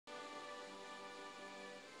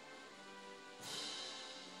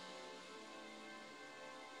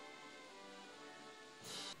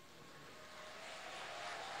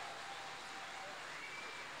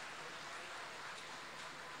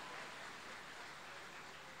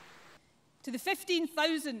To the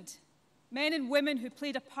 15,000 men and women who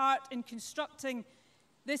played a part in constructing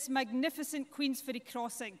this magnificent Queensferry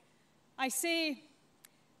Crossing, I say,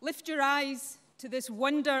 lift your eyes to this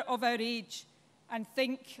wonder of our age and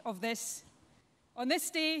think of this. On this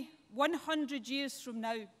day, 100 years from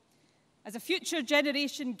now, as a future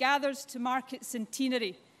generation gathers to mark its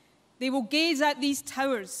centenary, they will gaze at these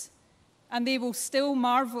towers and they will still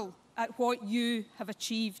marvel at what you have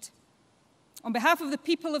achieved. On behalf of the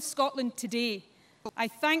people of Scotland today, I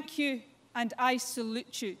thank you and I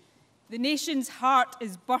salute you. The nation's heart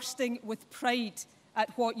is bursting with pride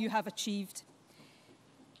at what you have achieved.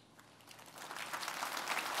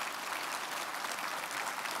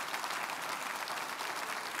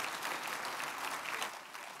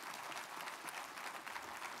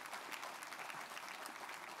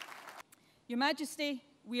 Your Majesty,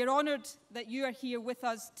 we are honoured that you are here with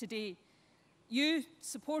us today. You,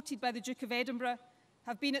 supported by the Duke of Edinburgh,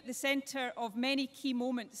 have been at the centre of many key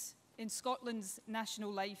moments in Scotland's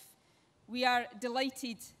national life. We are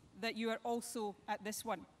delighted that you are also at this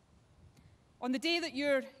one. On the day that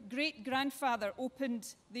your great-grandfather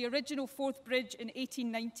opened the original Forth Bridge in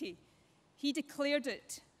 1890, he declared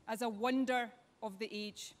it as a wonder of the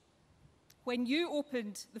age. When you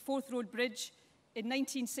opened the Forth Road Bridge in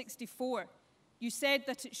 1964, you said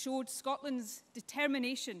that it showed Scotland's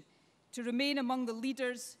determination to remain among the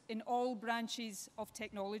leaders in all branches of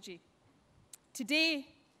technology. Today,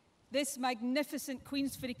 this magnificent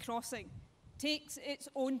Queensferry Crossing takes its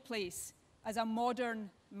own place as a modern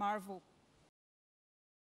marvel.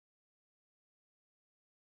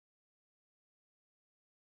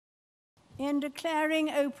 In declaring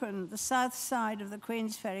open the south side of the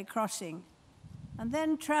Queensferry Crossing and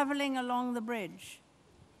then travelling along the bridge,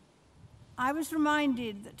 I was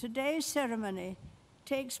reminded that today's ceremony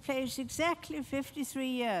takes place exactly 53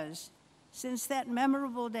 years since that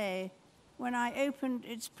memorable day when I opened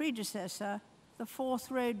its predecessor, the Forth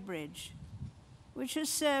Road Bridge, which has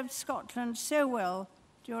served Scotland so well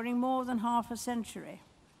during more than half a century.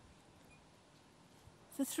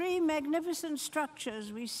 The three magnificent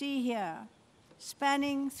structures we see here,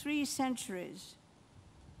 spanning 3 centuries,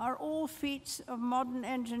 are all feats of modern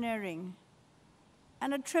engineering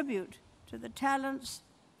and a tribute to the talents,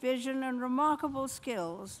 vision, and remarkable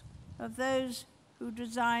skills of those who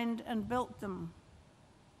designed and built them.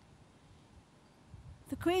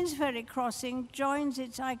 The Queensferry Crossing joins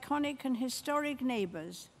its iconic and historic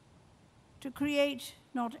neighbours to create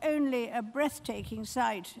not only a breathtaking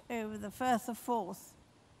sight over the Firth of Forth,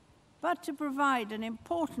 but to provide an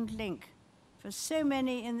important link for so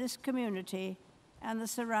many in this community and the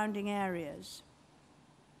surrounding areas.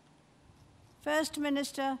 First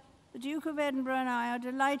Minister, the Duke of Edinburgh and I are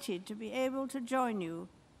delighted to be able to join you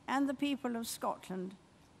and the people of Scotland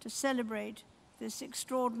to celebrate this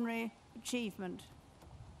extraordinary achievement.